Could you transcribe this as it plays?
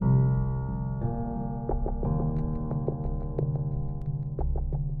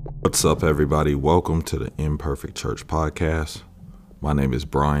What's up, everybody? Welcome to the Imperfect Church Podcast. My name is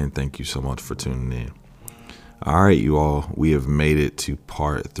Brian. Thank you so much for tuning in. All right, you all, we have made it to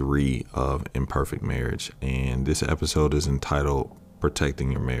part 3 of Imperfect Marriage, and this episode is entitled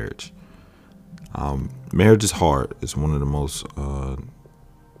Protecting Your Marriage. Marriage is hard. It's one of the most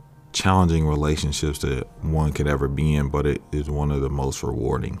challenging relationships that one could ever be in, but it is one of the most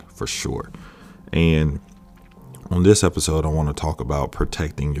rewarding for sure. And on this episode, I want to talk about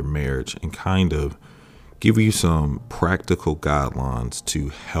protecting your marriage and kind of give you some practical guidelines to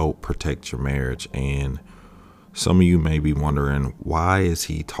help protect your marriage. And some of you may be wondering, why is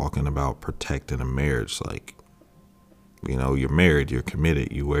he talking about protecting a marriage? Like, you're married, you're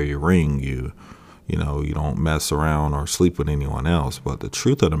committed, you wear your ring, you don't mess around or sleep with anyone else. But the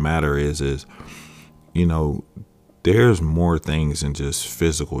truth of the matter is, there's more things than just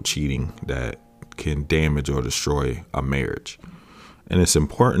physical cheating that can damage or destroy a marriage. And it's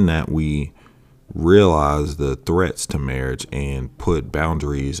important that we realize the threats to marriage and put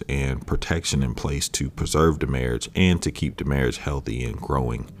boundaries and protection in place to preserve the marriage and to keep the marriage healthy and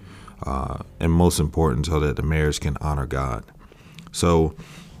growing. And most important, so that the marriage can honor God. So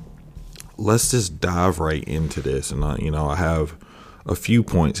let's just dive right into this. And, I have a few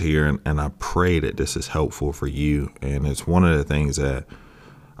points here, and I pray that this is helpful for you. And it's one of the things that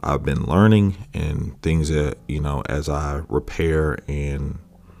I've been learning, and things that, as I repair and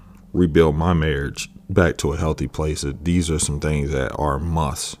rebuild my marriage back to a healthy place, these are some things that are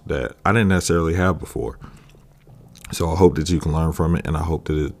musts that I didn't necessarily have before. So I hope that you can learn from it, and I hope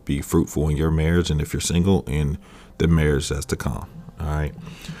that it be fruitful in your marriage, and if you're single, in the marriage that's to come. All right.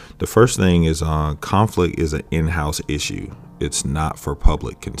 The first thing is conflict is an in-house issue. It's not for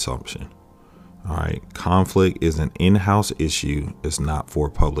public consumption. All right. Conflict is an in-house issue. It's not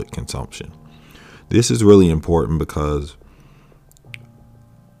for public consumption. This is really important because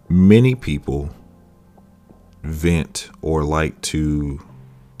many people vent or like to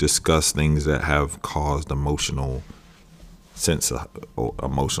discuss things that have caused emotional sense of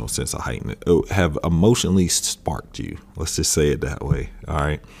heightened, have emotionally sparked you. Let's just say it that way. All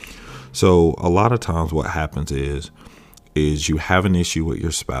right. So a lot of times what happens is you have an issue with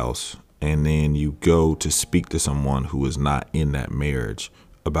your spouse, and then you go to speak to someone who is not in that marriage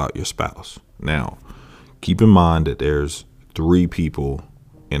about your spouse. Now, keep in mind that there's 3 people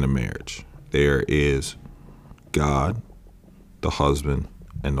in a marriage. There is God, the husband,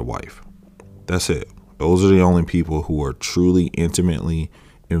 and the wife. That's it. Those are the only people who are truly intimately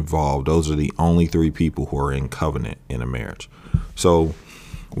involved. Those are the only 3 people who are in covenant in a marriage. So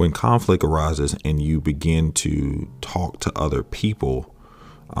when conflict arises and you begin to talk to other people,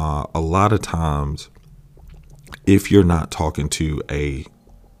 a lot of times, if you're not talking to a,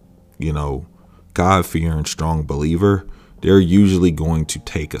 God-fearing, strong believer, they're usually going to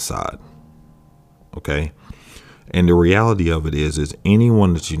take a side. Okay. And the reality of it is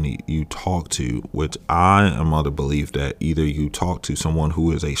anyone that you talk to, which I am of the belief that either you talk to someone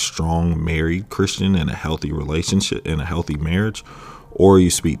who is a strong married Christian in a healthy relationship, in a healthy marriage, or you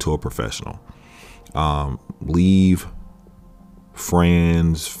speak to a professional. Leave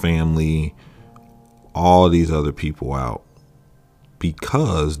friends, family, all these other people out,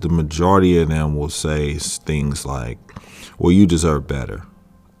 because the majority of them will say things like, well, you deserve better.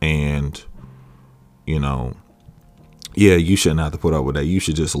 And, you shouldn't have to put up with that. You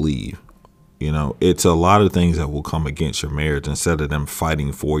should just leave. It's a lot of things that will come against your marriage instead of them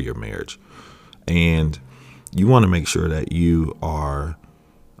fighting for your marriage. And you want to make sure that you are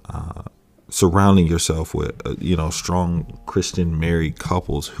surrounding yourself with, strong Christian married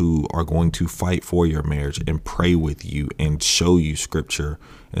couples who are going to fight for your marriage and pray with you and show you scripture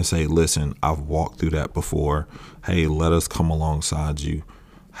and say, listen, I've walked through that before. Hey, let us come alongside you.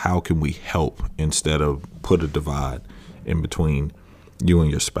 How can we help instead of put a divide in between you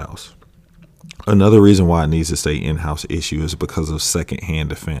and your spouse? Another reason why it needs to stay in-house issue is because of secondhand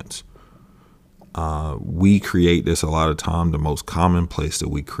defense. We create this a lot of time. The most common place that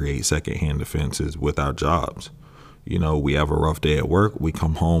we create secondhand defense is with our jobs. We have a rough day at work. We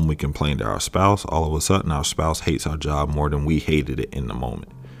come home, we complain to our spouse. All of a sudden, our spouse hates our job more than we hated it in the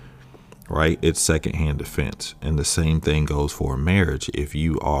moment. Right? It's secondhand defense. And the same thing goes for a marriage. If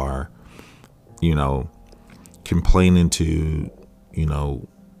you are, complaining to,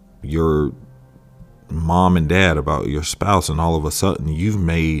 your mom and dad about your spouse, and all of a sudden you've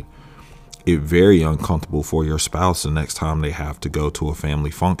made it very uncomfortable for your spouse the next time they have to go to a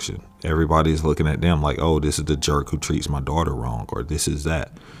family function. Everybody's looking at them like, oh, this is the jerk who treats my daughter wrong, or this is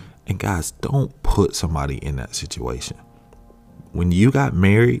that. And guys, don't put somebody in that situation. When you got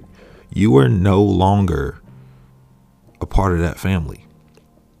married, you were no longer a part of that family.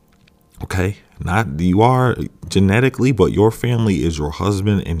 Okay. Not you are genetically, but your family is your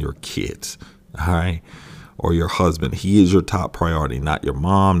husband and your kids. All right. Or your husband. He is your top priority, not your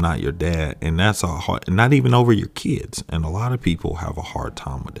mom, not your dad. And that's a hard, not even over your kids. And a lot of people have a hard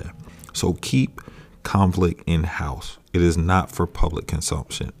time with that. So keep conflict in house. It is not for public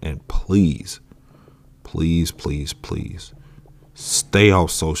consumption. And please, please, please, please stay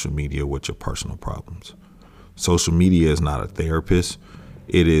off social media with your personal problems. Social media is not a therapist.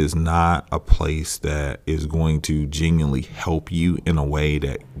 It is not a place that is going to genuinely help you in a way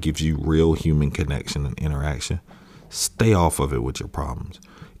that gives you real human connection and interaction. Stay off of it with your problems.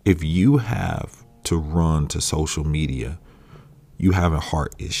 If you have to run to social media, you have a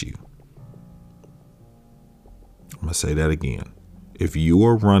heart issue. I'm going to say that again. If you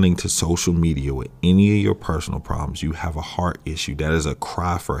are running to social media with any of your personal problems, you have a heart issue. That is a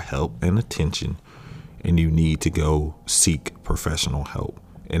cry for help and attention, and you need to go seek professional help.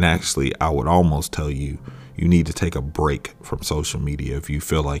 And actually, I would almost tell you, you need to take a break from social media if you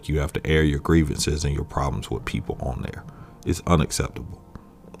feel like you have to air your grievances and your problems with people on there. It's unacceptable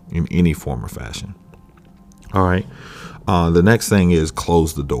in any form or fashion. All right. The next thing is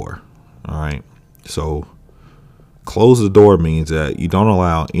close the door. All right. So close the door means that you don't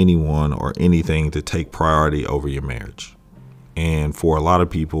allow anyone or anything to take priority over your marriage. And for a lot of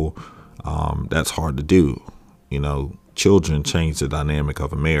people, that's hard to do. You know, children change the dynamic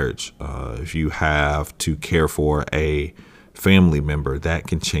of a marriage. If you have to care for a family member, that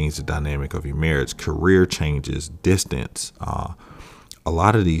can change the dynamic of your marriage. Career changes, distance. A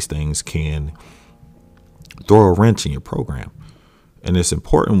lot of these things can throw a wrench in your program. And it's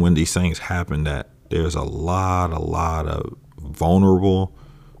important when these things happen that there's a lot of vulnerable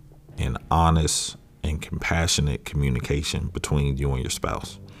and honest and compassionate communication between you and your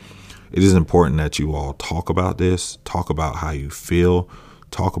spouse. It is important that you all talk about this, talk about how you feel,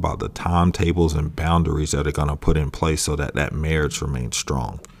 talk about the timetables and boundaries that are going to put in place so that that marriage remains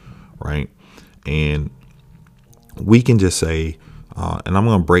strong, right? And we can just say, and I'm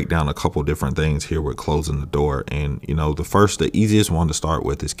going to break down a couple different things here with closing the door. And, you know, the easiest one to start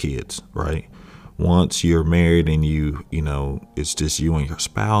with is kids, right? Once you're married and you know, it's just you and your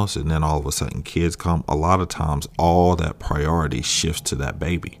spouse, and then all of a sudden kids come, a lot of times all that priority shifts to that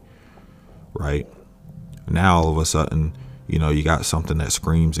baby. Right now, all of a sudden, you know, you got something that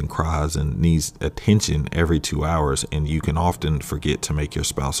screams and cries and needs attention every 2 hours, and you can often forget to make your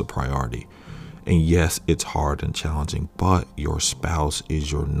spouse a priority. And yes, it's hard and challenging, but your spouse is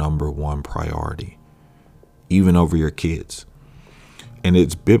your number one priority, even over your kids. And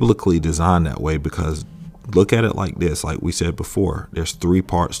it's biblically designed that way because look at it like this. Like we said before, there's 3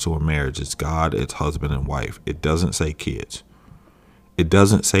 parts to a marriage. It's God, it's husband and wife. It doesn't say kids. It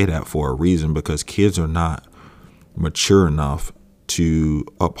doesn't say that for a reason, because kids are not mature enough to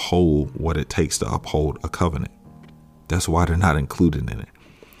uphold what it takes to uphold a covenant. That's why they're not included in it.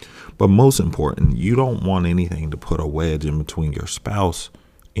 But most important, you don't want anything to put a wedge in between your spouse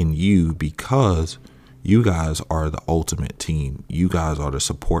and you, because you guys are the ultimate team. You guys are the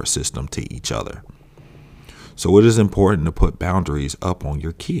support system to each other. So it is important to put boundaries up on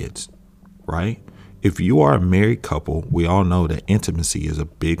your kids, right? If you are a married couple, we all know that intimacy is a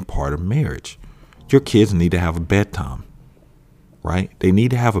big part of marriage. Your kids need to have a bedtime, right? They need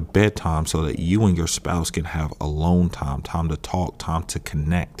to have a bedtime so that you and your spouse can have alone time, time to talk, time to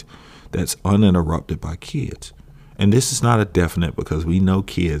connect, that's uninterrupted by kids. And this is not a definite, because we know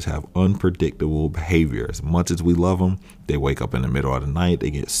kids have unpredictable behavior. As much as we love them, they wake up in the middle of the night,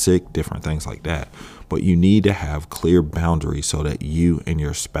 they get sick, different things like that. But you need to have clear boundaries so that you and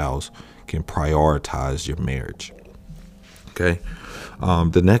your spouse can prioritize your marriage. Okay.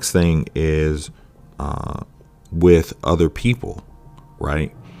 The next thing is with other people,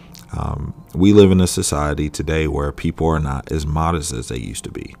 right? We live in a society today where people are not as modest as they used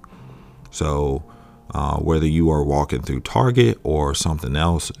to be. So whether you are walking through Target or something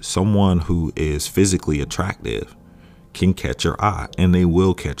else, someone who is physically attractive can catch your eye, and they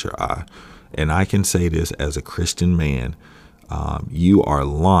will catch your eye. And I can say this as a Christian man, you are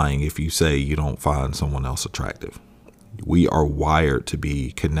lying if you say you don't find someone else attractive. We are wired to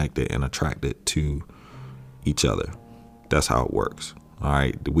be connected and attracted to each other. That's how it works. All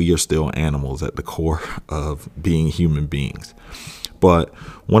right. We are still animals at the core of being human beings. But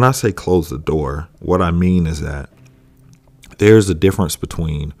when I say close the door, what I mean is that there's a difference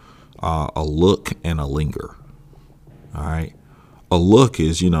between a look and a linger. All right. A look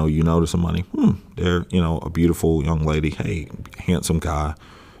is, you notice somebody, they're, a beautiful young lady. Hey, handsome guy.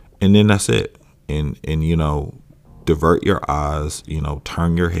 And then that's it. And divert your eyes,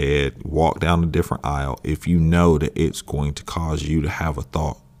 turn your head, walk down a different aisle if you know that it's going to cause you to have a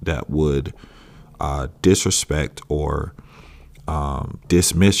thought that would disrespect or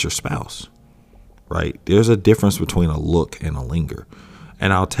dismiss your spouse, right? There's a difference between a look and a linger.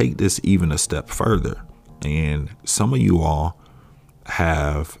 And I'll take this even a step further. And some of you all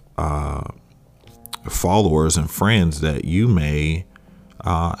have followers and friends that you may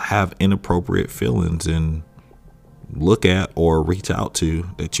have inappropriate feelings and look at or reach out to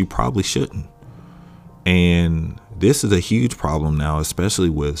that you probably shouldn't. And this is a huge problem now, especially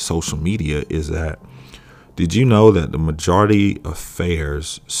with social media, is that did you know that the majority of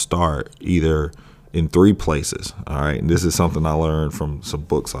affairs start either in three places? All right. And this is something I learned from some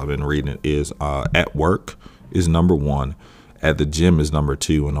books I've been reading is at work is number one, at the gym is number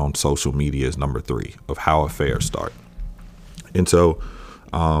two, and on social media is number three of how affairs start. And so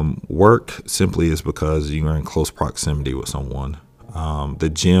work simply is because you're in close proximity with someone.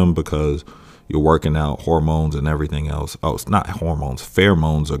 The gym because you're working out, hormones and everything else. Oh, it's not hormones.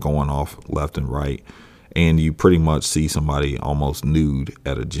 Pheromones are going off left and right. And you pretty much see somebody almost nude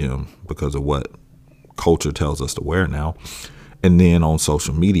at a gym because of what culture tells us to wear now. And then on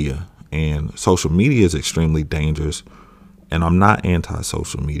social media. And social media is extremely dangerous. And I'm not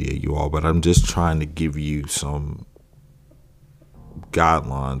anti-social media, you all, but I'm just trying to give you some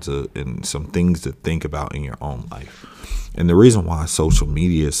guidelines and some things to think about in your own life. And the reason why social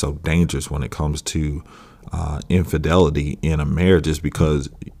media is so dangerous when it comes to infidelity in a marriage is because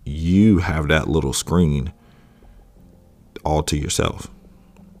you have that little screen all to yourself,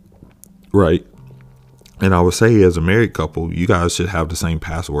 right? And I would say as a married couple, you guys should have the same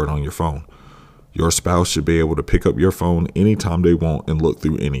password on your phone. Your spouse should be able to pick up your phone anytime they want and look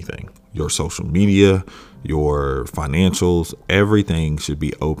through anything. Your social media, your financials, everything should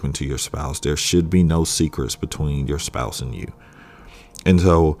be open to your spouse. There should be no secrets between your spouse and you. And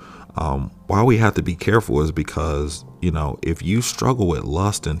so why we have to be careful is because, you know, if you struggle with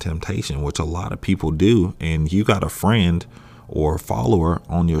lust and temptation, which a lot of people do, and you got a friend or follower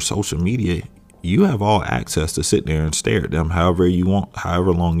on your social media, you have all access to sit there and stare at them however you want,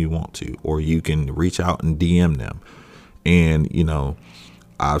 however long you want to, or you can reach out and DM them. And, you know,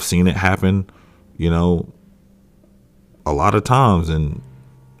 I've seen it happen, you know, a lot of times. And,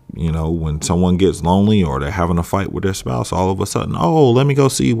 you know, when someone gets lonely or they're having a fight with their spouse, all of a sudden, oh, let me go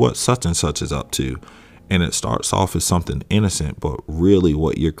see what such and such is up to. And it starts off as something innocent, but really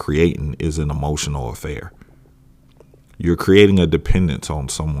what you're creating is an emotional affair. You're creating a dependence on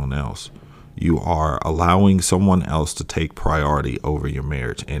someone else. You are allowing someone else to take priority over your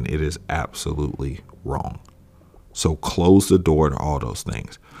marriage, and it is absolutely wrong. So close the door to all those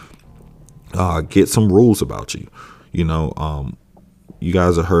things. Get some rules about you. You know, you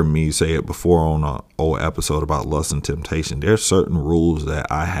guys have heard me say it before on an old episode about lust and temptation. There's certain rules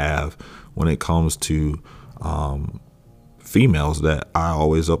that I have when it comes to females that I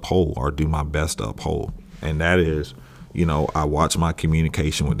always uphold or do my best to uphold. And that is, you know, I watch my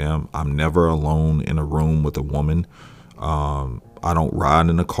communication with them. I'm never alone in a room with a woman. I don't ride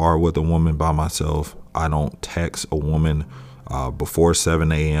in a car with a woman by myself. I don't text a woman before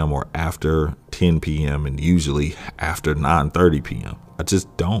 7 a.m. or after 10 p.m. and usually after 9:30 p.m. I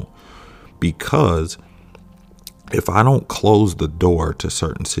just don't, because if I don't close the door to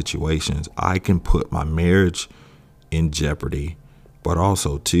certain situations, I can put my marriage in jeopardy. But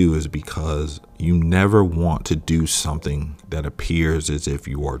also, too, is because you never want to do something that appears as if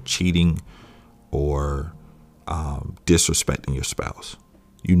you are cheating or disrespecting your spouse.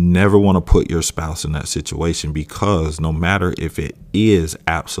 You never want to put your spouse in that situation, because no matter if it is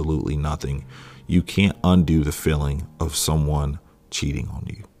absolutely nothing, you can't undo the feeling of someone cheating on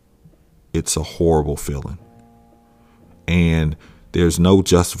you. It's a horrible feeling. And there's no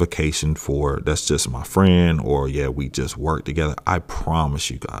justification for that's just my friend, or yeah, we just work together. I promise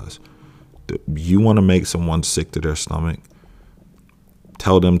you guys, you want to make someone sick to their stomach,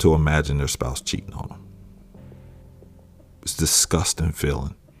 tell them to imagine their spouse cheating on them. It's a disgusting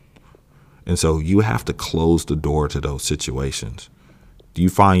feeling. And so you have to close the door to those situations. Do you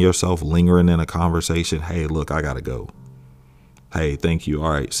find yourself lingering in a conversation? Hey, look, I got to go. Hey, thank you.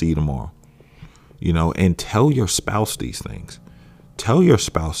 All right, see you tomorrow. You know, and tell your spouse these things. Tell your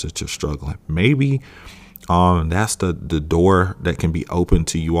spouse that you're struggling. Maybe that's the door that can be open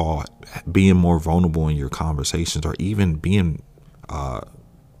to you all being more vulnerable in your conversations, or even being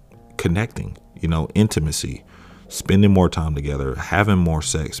connecting, you know, intimacy, spending more time together, having more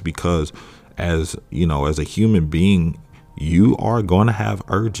sex, because as you know, as a human being, you are going to have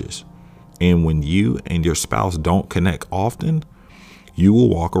urges. And when you and your spouse don't connect often, you will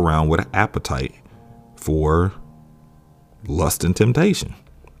walk around with an appetite for lust and temptation.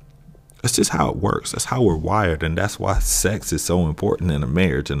 That's just how it works. That's how we're wired. And that's why sex is so important in a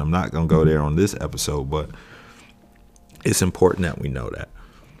marriage. And I'm not going to go there on this episode, but it's important that we know that.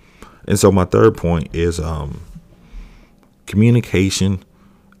 And so my third point is communication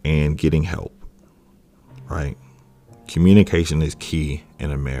and getting help, right? Communication is key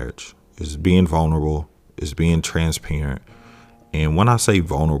in a marriage. It's being vulnerable. It's being transparent. And when I say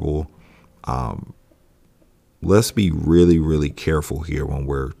vulnerable, let's be really, really careful here when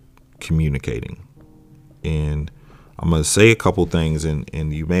we're communicating. And I'm going to say a couple things,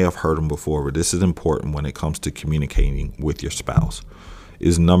 and you may have heard them before, but this is important when it comes to communicating with your spouse.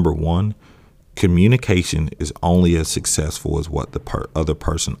 Is number one, communication is only as successful as what the other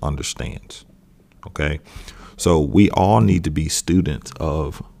person understands. Okay. So we all need to be students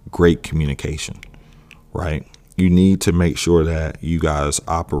of great communication, right? You need to make sure that you guys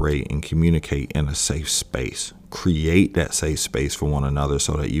operate and communicate in a safe space. Create that safe space for one another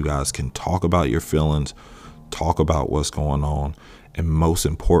so that you guys can talk about your feelings, talk about what's going on, and most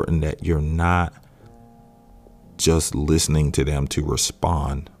important, that you're not just listening to them to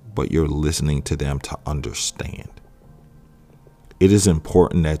respond, but you're listening to them to understand. It is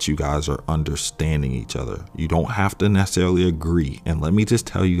important that you guys are understanding each other. You don't have to necessarily agree. And let me just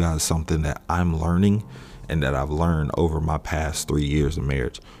tell you guys something that I'm learning and that I've learned over my past 3 years of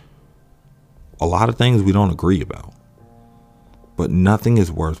marriage. A lot of things we don't agree about, but nothing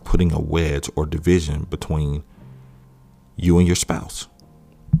is worth putting a wedge or division between you and your spouse,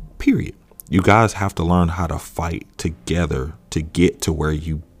 period. You guys have to learn how to fight together to get to where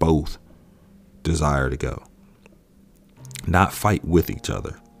you both desire to go. Not fight with each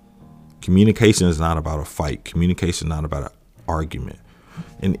other. Communication is not about a fight. Communication is not about an argument.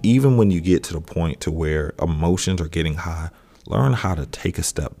 And even when you get to the point to where emotions are getting high, learn how to take a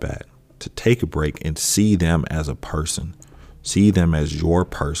step back, to take a break and see them as a person. See them as your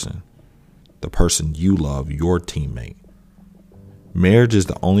person, the person you love, your teammate. Marriage is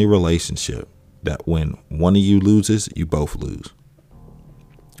the only relationship that when one of you loses, you both lose.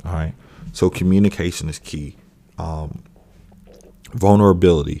 All right. So communication is key.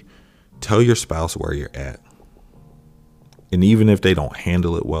 Vulnerability. Tell your spouse where you're at. And even if they don't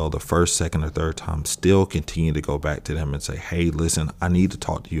handle it well the first, second, or third time, still continue to go back to them and say, hey, listen, I need to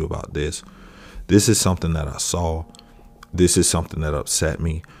talk to you about this. This is something that I saw. This is something that upset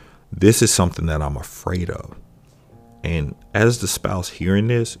me. This is something that I'm afraid of. And as the spouse hearing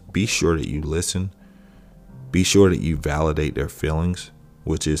this, be sure that you listen. Be sure that you validate their feelings,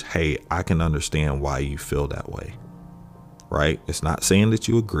 which is, hey, I can understand why you feel that way. Right? It's not saying that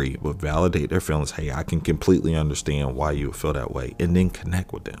you agree, but validate their feelings. Hey, I can completely understand why you feel that way, and then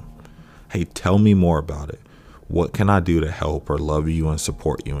connect with them. Hey, tell me more about it. What can I do to help or love you and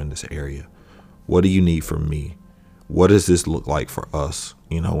support you in this area? What do you need from me? What does this look like for us,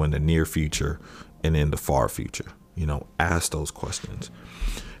 in the near future and in the far future? Ask those questions.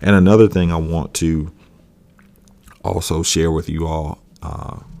 And another thing I want to also share with you all,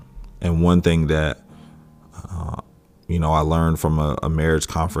 and one thing that I learned from a marriage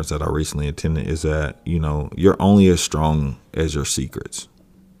conference that I recently attended is that, you're only as strong as your secrets.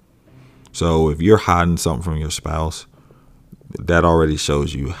 So if you're hiding something from your spouse, that already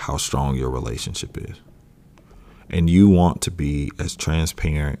shows you how strong your relationship is. And you want to be as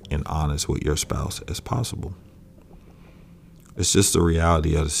transparent and honest with your spouse as possible. It's just the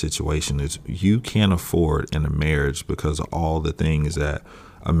reality of the situation is you can't afford in a marriage, because of all the things that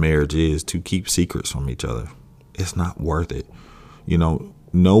a marriage is, to keep secrets from each other. It's not worth it.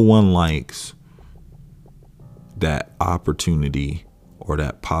 No one likes that opportunity or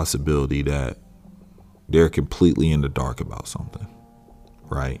that possibility that they're completely in the dark about something,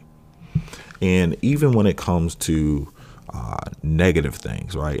 right? And even when it comes to negative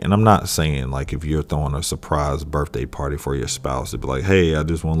things, right? And I'm not saying like if you're throwing a surprise birthday party for your spouse, it'd be like, hey, I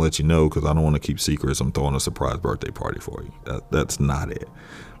just want to let you know because I don't want to keep secrets. I'm throwing a surprise birthday party for you. That's not it.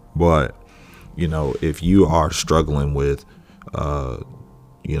 But if you are struggling with,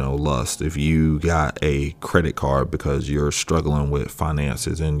 lust, if you got a credit card because you're struggling with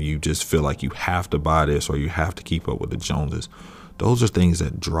finances and you just feel like you have to buy this or you have to keep up with the Joneses, those are things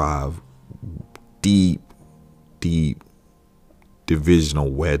that drive deep divisional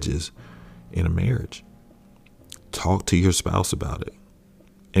wedges in a marriage. Talk to your spouse about it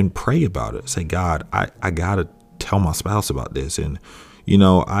and pray about it. Say, God, I got to tell my spouse about this. And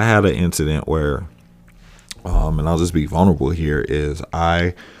I had an incident where, and I'll just be vulnerable here, is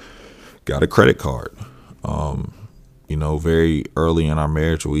I got a credit card. Very early in our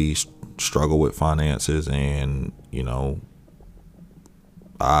marriage, we struggled with finances, and,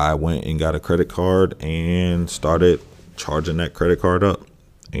 I went and got a credit card and started charging that credit card up.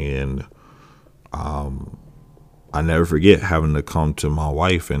 And I never forget having to come to my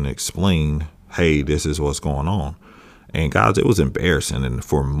wife and explain, hey, this is what's going on. And guys, it was embarrassing. And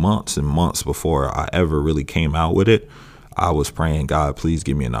for months and months before I ever really came out with it, I was praying, God, please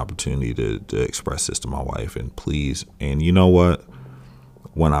give me an opportunity to express this to my wife. And please. And you know what?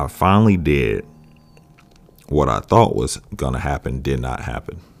 When I finally did, what I thought was going to happen did not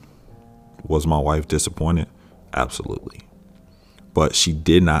happen. Was my wife disappointed? Absolutely. But she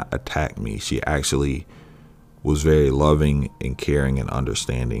did not attack me. She actually was very loving and caring and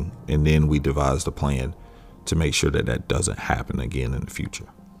understanding. And then we devised a plan to make sure that that doesn't happen again in the future.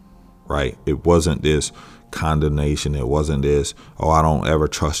 Right? It wasn't this condemnation. It wasn't this, oh, I don't ever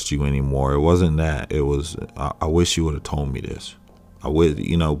trust you anymore. It wasn't that. It was, I wish you would have told me this. I would,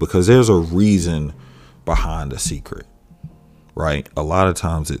 because there's a reason behind the secret. Right? A lot of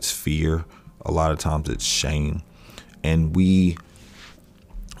times it's fear. A lot of times it's shame. And we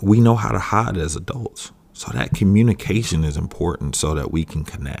know how to hide as adults. So that communication is important so that we can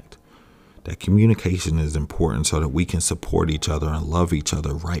connect. That communication is important so that we can support each other and love each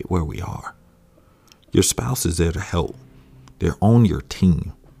other right where we are. Your spouse is there to help. They're on your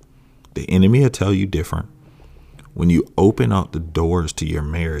team. The enemy will tell you different. When you open up the doors to your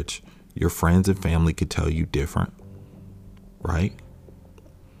marriage, your friends and family could tell you different. Right?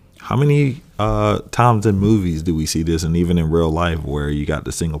 How many times in movies do we see this, and even in real life, where you got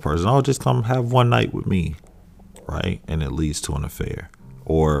the single person, oh, just come have one night with me, right? And it leads to an affair.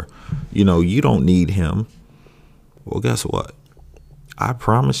 Or, you don't need him. Well, guess what? I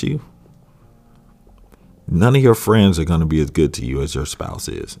promise you, none of your friends are going to be as good to you as your spouse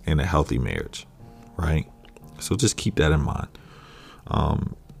is in a healthy marriage, right? So just keep that in mind.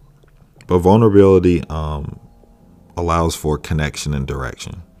 But vulnerability allows for connection and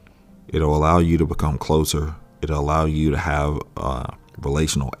direction. It'll allow you to become closer. It'll allow you to have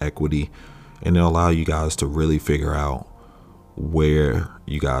relational equity, and it'll allow you guys to really figure out where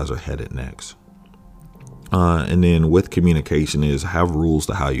you guys are headed next. And then with communication is have rules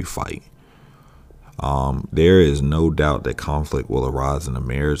to how you fight. There is no doubt that conflict will arise in a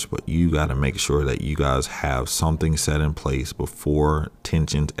marriage, but you got to make sure that you guys have something set in place before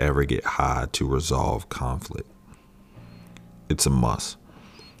tensions ever get high to resolve conflict. It's a must.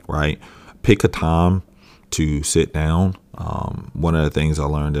 Right? Pick a time to sit down. One of the things I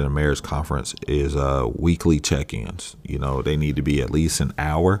learned in a marriage conference is weekly check-ins. They need to be at least an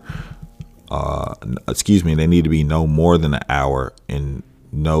hour. They need to be no more than an hour and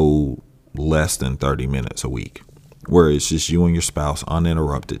no less than 30 minutes a week, where it's just you and your spouse,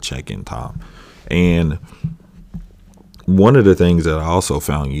 uninterrupted check-in time. And one of the things that I also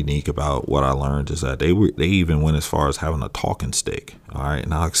found unique about what I learned is that they even went as far as having a talking stick. All right.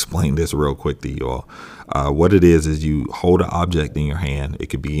 And I'll explain this real quick to you all. What it is you hold an object in your hand. It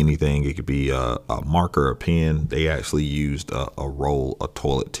could be anything. It could be a marker, a pen. They actually used a roll of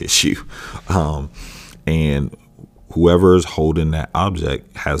toilet tissue. And whoever is holding that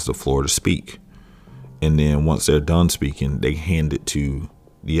object has the floor to speak. And then once they're done speaking, they hand it to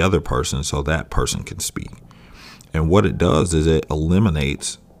the other person so that person can speak. And what it does is it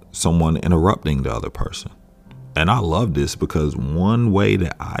eliminates someone interrupting the other person. And I love this because one way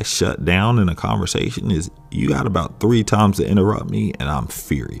that I shut down in a conversation is you got about 3 times to interrupt me and I'm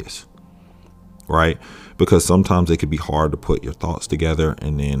furious. Right? Because sometimes it can be hard to put your thoughts together.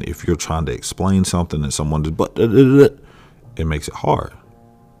 And then if you're trying to explain something and someone just, it makes it hard.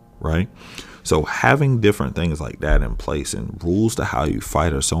 Right? So having different things like that in place and rules to how you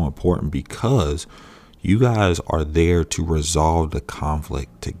fight are so important, because you guys are there to resolve the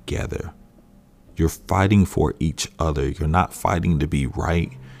conflict together. You're fighting for each other. You're not fighting to be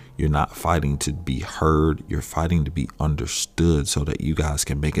right. You're not fighting to be heard. You're fighting to be understood so that you guys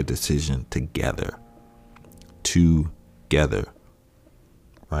can make a decision together.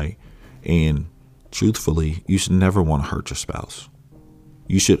 Right? And truthfully, you should never want to hurt your spouse.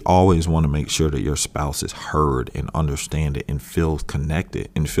 You should always want to make sure that your spouse is heard and understand it and feels connected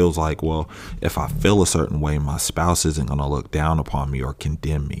and feels like, well, if I feel a certain way, my spouse isn't going to look down upon me or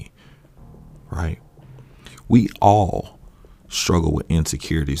condemn me. Right? We all struggle with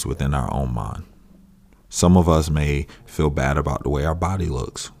insecurities within our own mind. Some of us may feel bad about the way our body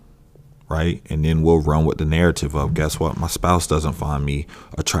looks. Right? And then we'll run with the narrative of, guess what? My spouse doesn't find me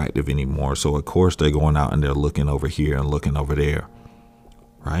attractive anymore. So, of course, they're going out and they're looking over here and looking over there.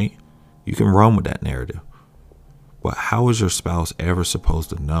 Right? You can run with that narrative. But how is your spouse ever supposed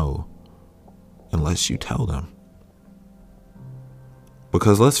to know unless you tell them?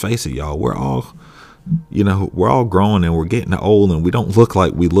 Because let's face it, y'all, we're all growing and we're getting old and we don't look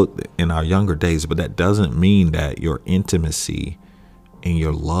like we looked in our younger days. But that doesn't mean that your intimacy and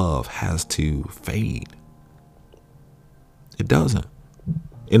your love has to fade. It doesn't.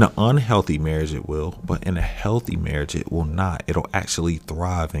 In an unhealthy marriage, it will, but in a healthy marriage, it will not. It'll actually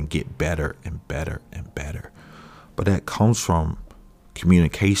thrive and get better and better and better. But that comes from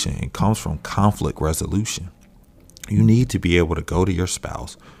communication. It comes from conflict resolution. You need to be able to go to your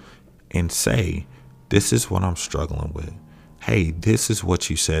spouse and say, this is what I'm struggling with. Hey, this is what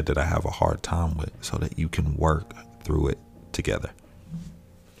you said that I have a hard time with, so that you can work through it together.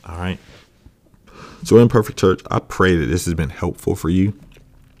 All right. So Imperfect Church, I pray that this has been helpful for you.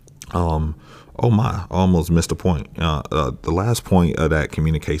 Oh my, I almost missed a point. The last point of that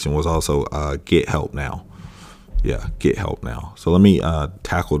communication was also get help now. Yeah, get help now. So let me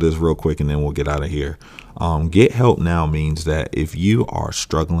tackle this real quick and then we'll get out of here. Get help now means that if you are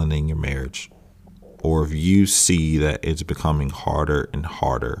struggling in your marriage, or if you see that it's becoming harder and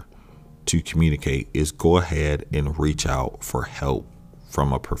harder to communicate, is go ahead and reach out for help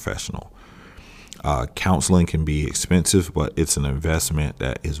from a professional. Counseling can be expensive, but it's an investment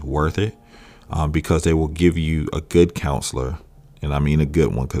that is worth it, because they will give you a good counselor. And I mean a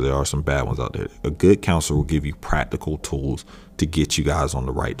good one, because there are some bad ones out there. A good counselor will give you practical tools to get you guys on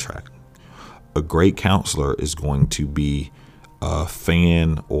the right track. A great counselor is going to be a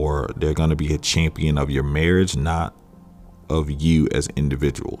fan, or they're going to be a champion of your marriage, not of you as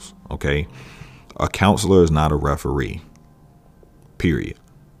individuals. Okay. A counselor is not a referee, period.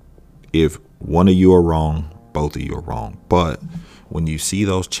 If one of you are wrong, both of you are wrong. But when you see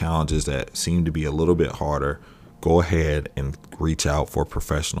those challenges that seem to be a little bit harder, go ahead and reach out for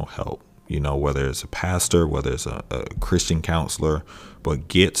professional help. You know, whether it's a pastor, whether it's a Christian counselor, but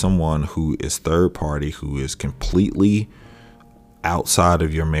get someone who is third party, who is completely outside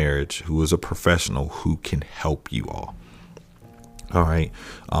of your marriage, who is a professional who can help you all. All right.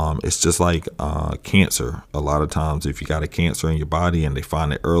 It's just like cancer. A lot of times, if you got a cancer in your body and they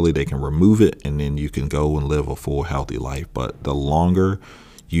find it early, they can remove it and then you can go and live a full, healthy life. But the longer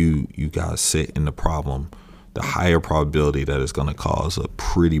you guys sit in the problem, the higher probability that it's going to cause a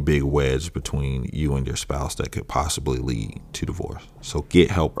pretty big wedge between you and your spouse that could possibly lead to divorce. So get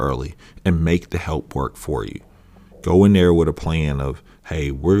help early and make the help work for you. Go in there with a plan of,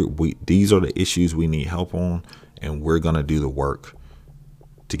 hey, these are the issues we need help on, and we're going to do the work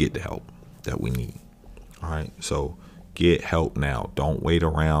to get the help that we need. All right. So get help now. Don't wait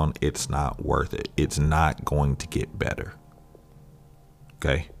around. It's not worth it. It's not going to get better.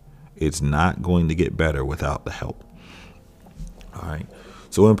 Okay. It's not going to get better without the help. All right.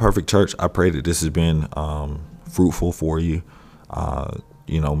 So Imperfect Church, I pray that this has been fruitful for you.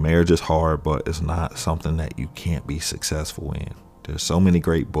 Marriage is hard, but it's not something that you can't be successful in. There's so many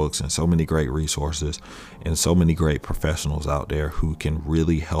great books and so many great resources and so many great professionals out there who can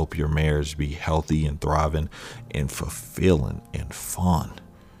really help your marriage be healthy and thriving and fulfilling and fun.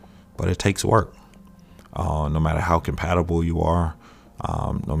 But it takes work. No matter how compatible you are,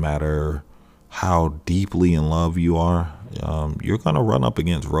 no matter how deeply in love you are, you're going to run up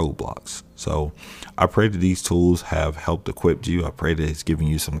against roadblocks. So I pray that these tools have helped equip you. I pray that it's given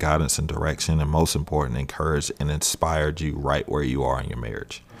you some guidance and direction, and most important, encouraged and inspired you right where you are in your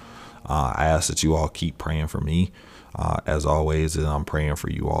marriage. I ask that you all keep praying for me, as always, and I'm praying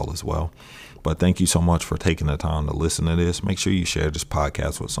for you all as well. But thank you so much for taking the time to listen to this. Make sure you share this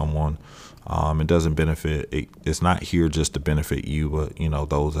podcast with someone. It doesn't benefit. It's not here just to benefit you, but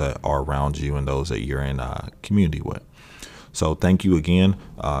those that are around you and those that you're in community with. So thank you again.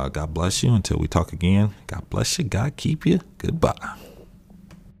 God bless you. Until we talk again. God bless you. God keep you. Goodbye.